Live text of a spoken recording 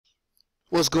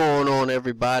What's going on,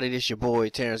 everybody? This your boy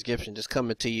Terrence Gibson, just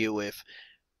coming to you with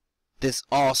this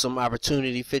awesome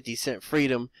opportunity, 50 Cent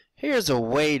Freedom. Here's a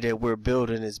way that we're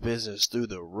building this business through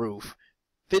the roof.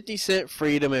 50 Cent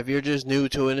Freedom, if you're just new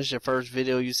to it, it's your first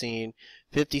video you've seen.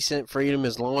 50 Cent Freedom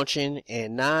is launching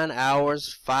in 9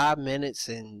 hours, 5 minutes,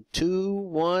 and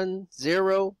 4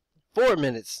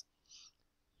 minutes.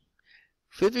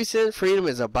 50 Cent Freedom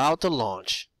is about to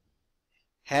launch.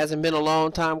 Hasn't been a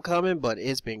long time coming, but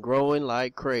it's been growing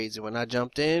like crazy. When I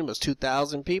jumped in, it was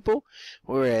 2,000 people.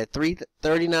 We're at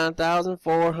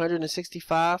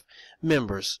 39,465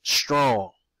 members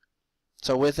strong.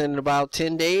 So within about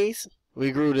 10 days,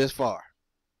 we grew this far.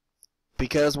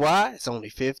 Because why? It's only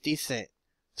 50 cents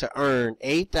to earn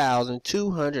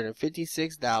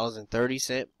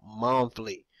 $8,256.30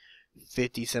 monthly.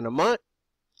 50 cents a month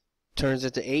turns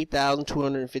into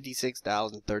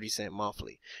 $8,256.30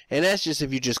 monthly. And that's just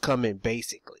if you just come in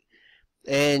basically.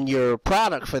 And your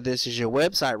product for this is your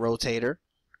website rotator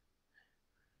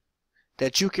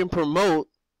that you can promote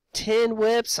 10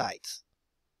 websites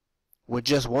with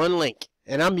just one link.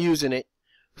 And I'm using it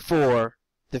for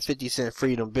the 50 Cent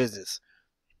Freedom business.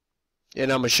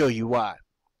 And I'm going to show you why.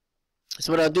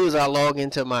 So what I'll do is I'll log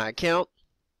into my account.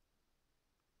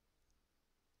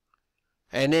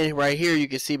 And then right here you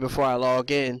can see before I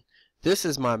log in, this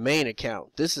is my main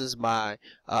account. This is my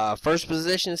first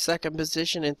position, second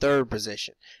position, and third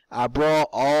position. I brought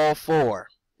all four.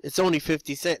 It's only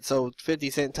 50 cents, so 50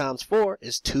 cents times 4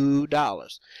 is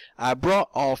 $2. I brought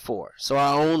all four, so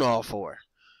I own all four.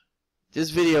 This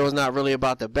video is not really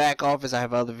about the back office. I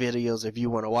have other videos if you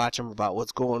want to watch them about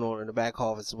what's going on in the back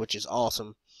office, which is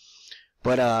awesome.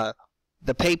 But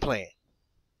the pay plan.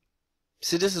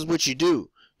 See, this is what you do.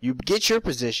 You get your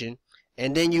position,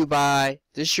 and then you buy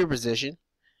this your position.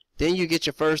 Then you get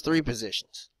your first 3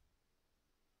 positions.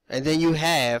 And then you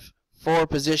have 4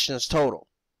 positions total.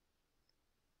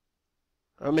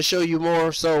 I'm going to show you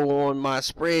more so on my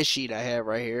spreadsheet I have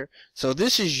right here. So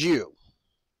this is you.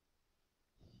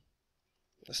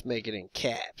 Let's make it in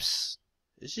caps.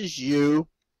 This is you.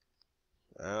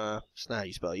 It's not how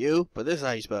you spell you, but this is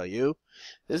how you spell you.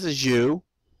 This is you.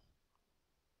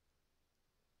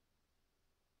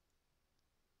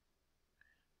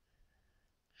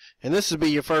 And this would be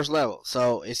your first level.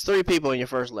 So it's 3 people in your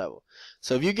first level.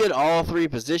 So if you get all 3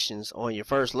 positions on your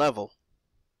first level,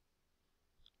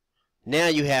 now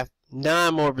you have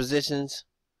 9 more positions.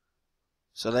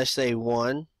 So let's say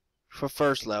 1 for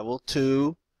first level,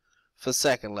 2 for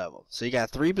second level. So you got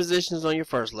 3 positions on your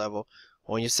first level.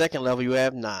 On your second level you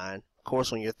have 9. Of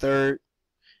course on your third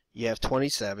you have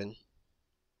 27.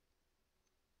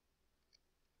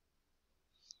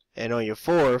 And on your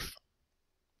fourth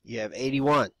you have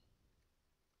 81.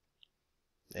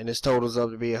 And this totals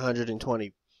up to be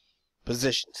 120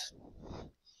 positions.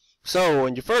 So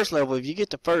on your first level, if you get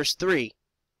the first 3,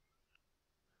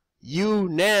 you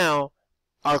now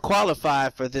are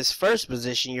qualified for this first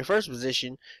position, your first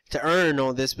position, to earn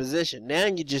on this position. Now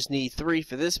you just need 3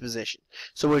 for this position.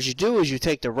 So what you do is you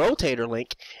take the rotator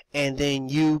link and then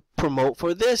you promote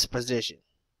for this position.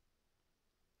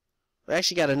 We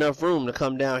actually got enough room to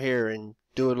come down here and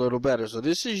do it a little better. So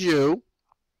this is you.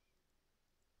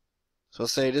 So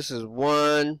say this is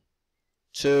 1,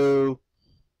 2,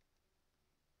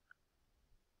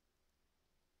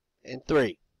 and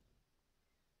 3.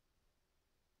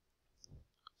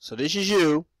 So this is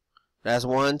you. That's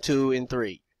 1, 2, and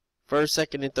 3. First,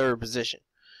 second, and third position.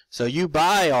 So you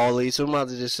buy all these. So I'm about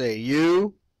to just say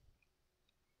you,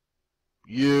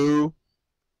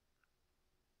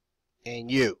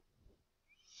 and you.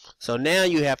 So now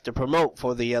you have to promote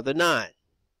for the other 9.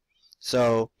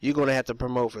 So you're going to have to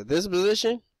promote for this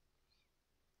position.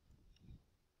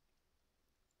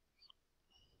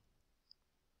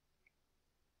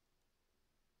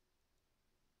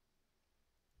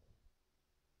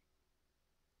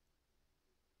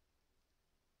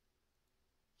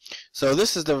 So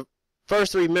this is the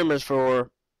first 3 members for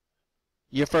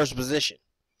your first position.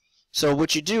 So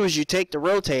what you do is you take the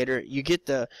rotator, you get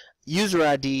the user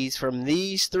IDs from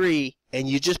these 3, and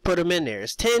you just put them in there.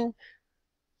 It's 10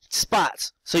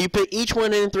 spots. So you pick each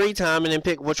one in 3 times and then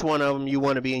pick which one of them you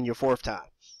want to be in your 4th time.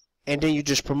 And then you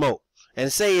just promote.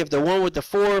 And say if the one with the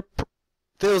 4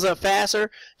 fills up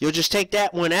faster, you'll just take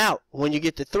that one out when you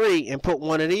get to 3 and put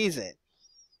one of these in.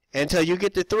 Until you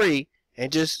get to 3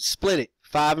 and just split it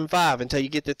 5 and 5 until you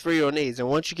get to 3 on these. And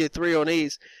once you get 3 on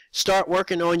these, start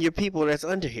working on your people that's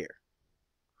under here.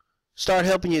 Start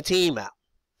helping your team out.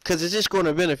 Because it's just going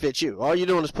to benefit you. All you're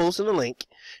doing is posting a link.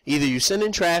 Either you're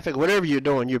sending traffic, whatever you're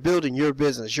doing, you're building your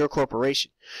business, your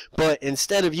corporation. But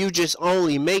instead of you just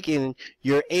only making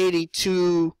your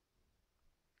 82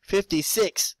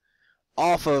 $82.56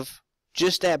 off of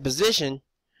just that position,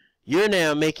 you're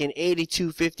now making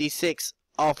 $82.56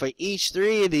 off of each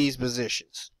 3 of these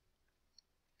positions.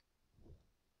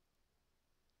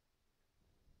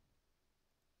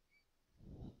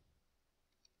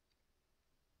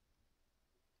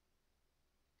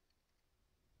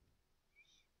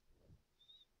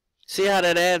 See how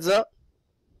that adds up?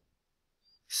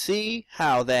 See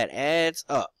how that adds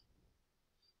up.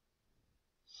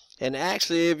 And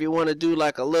actually, if you want to do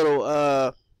like a little,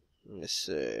 let me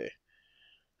see,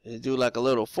 do like a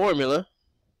little formula.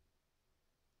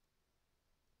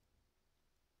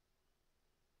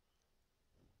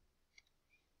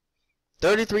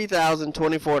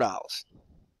 $33,024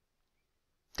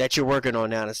 that you're working on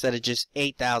now instead of just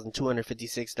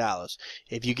 $8,256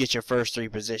 if you get your first 3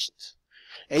 positions.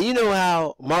 And you know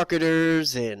how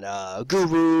marketers and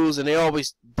gurus, and they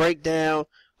always break down.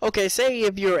 Okay, say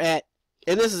if you're at,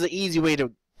 and this is an easy way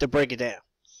to break it down.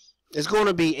 It's going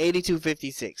to be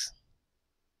 $82.56.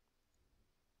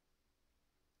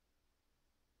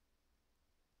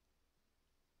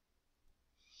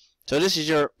 So this is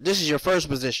your first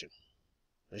position.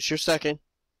 This your second.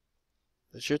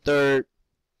 This your third.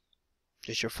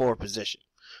 This your fourth position.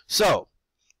 So,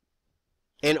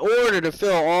 in order to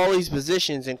fill all these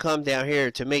positions and come down here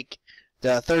to make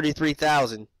the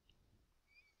 $33,000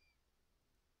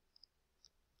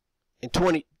 and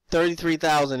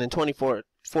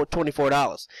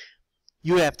 $24,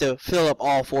 you have to fill up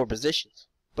all 4 positions.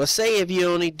 But say if you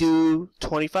only do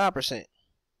 25%,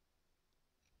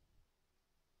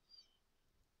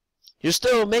 you're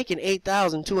still making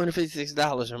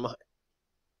 $8,256 a month.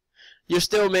 You're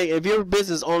still making, if your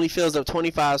business only fills up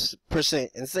 25%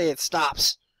 and say it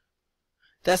stops,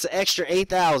 that's an extra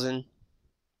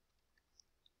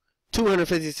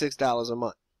 $8,256 a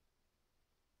month.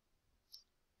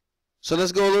 So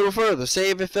let's go a little further.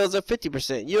 Say if it fills up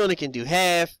 50%, you only can do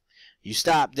half. You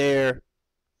stop there.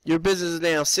 Your business is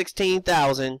now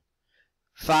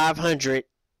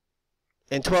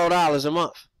 $16,512 a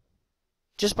month,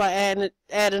 just by adding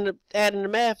the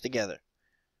math together.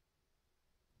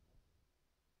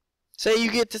 Say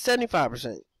you get to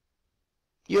 75%.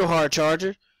 You're a hard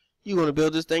charger. You're going to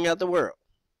build this thing out the world.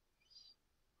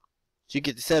 So you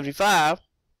get to 75.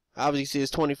 Obviously it's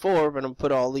 24, but I'm going to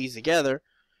put all these together.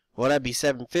 Well, that'd be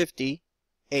 750,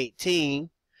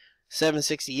 18,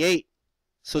 768.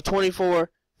 So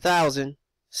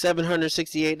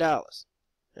 $24,768.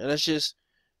 And let's just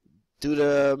do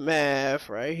the math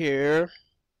right here.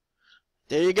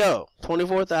 There you go.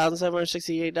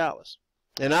 $24,768.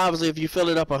 And obviously, if you fill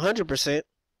it up 100%,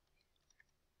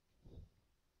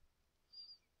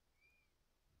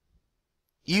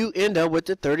 you end up with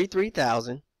the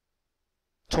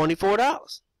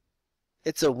 $33,024.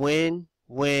 It's a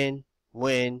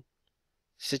win-win-win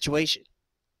situation.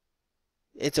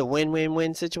 It's a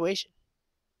win-win-win situation.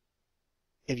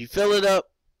 If you fill it up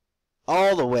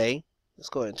all the way, let's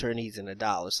go ahead and turn these into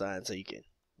dollar signs so you can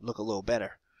look a little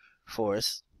better for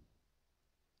us.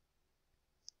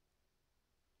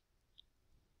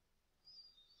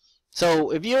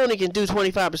 So if you only can do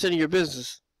 25% of your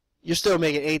business, you're still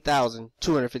making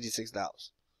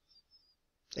 $8,256.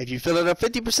 If you fill it up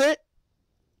 50%,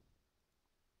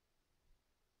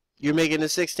 you're making it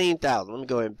 $16,000. Let me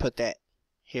go ahead and put that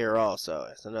here also.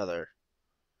 That's another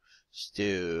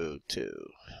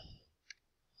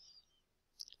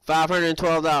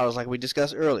 $512 like we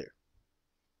discussed earlier.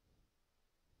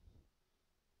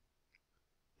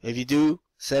 If you do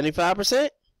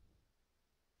 75%,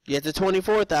 you get to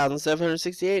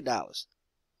 $24,768.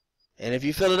 And if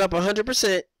you fill it up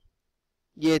 100%,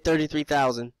 you get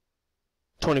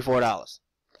 $33,024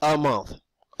 a month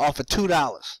off of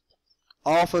 $2.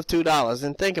 Off of $2.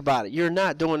 And think about it. You're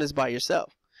not doing this by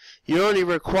yourself. You're only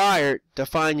required to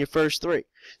find your first 3.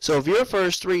 So if your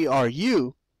first 3 are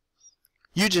you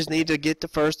just need to get the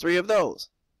first 3 of those.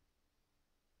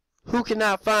 Who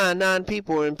cannot find 9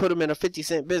 people and put them in a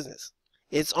 50-cent business?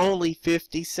 It's only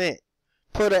 50 cents.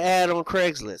 Put an ad on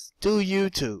Craigslist. Do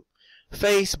YouTube.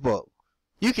 Facebook.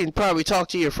 You can probably talk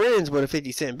to your friends with a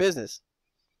 50-cent business.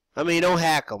 I mean, don't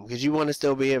hack them because you want to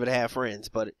still be able to have friends.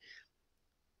 But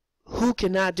who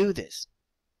cannot do this?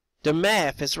 The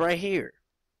math is right here.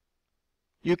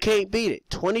 You can't beat it.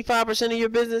 25% of your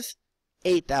business,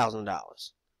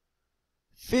 $8,000.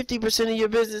 50% of your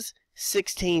business,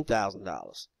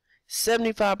 $16,000.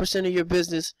 75% of your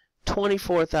business,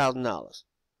 $24,000.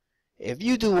 If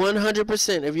you do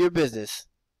 100% of your business,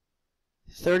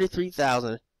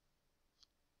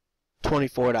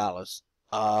 $33,024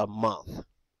 a month.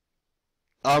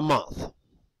 A month.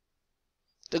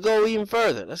 To go even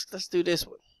further, let's do this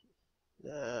one.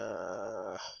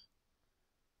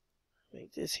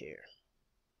 Get this here.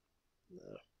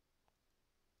 No.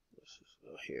 Let's just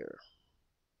go here.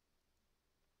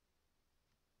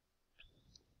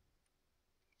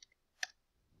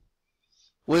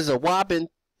 Was a whopping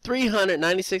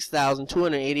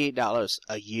 $396,288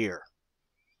 a year.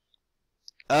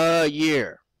 A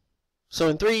year. So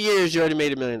in 3 years, you already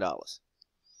made $1 million.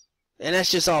 And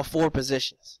that's just all 4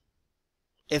 positions.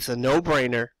 It's a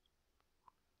no-brainer.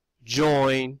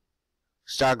 Join,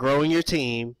 start growing your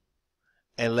team,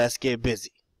 and let's get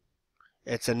busy.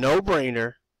 It's a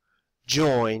no-brainer.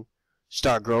 Join,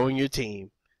 start growing your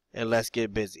team, and let's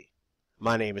get busy.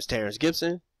 My name is Terrence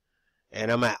Gibson,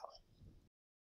 and I'm out.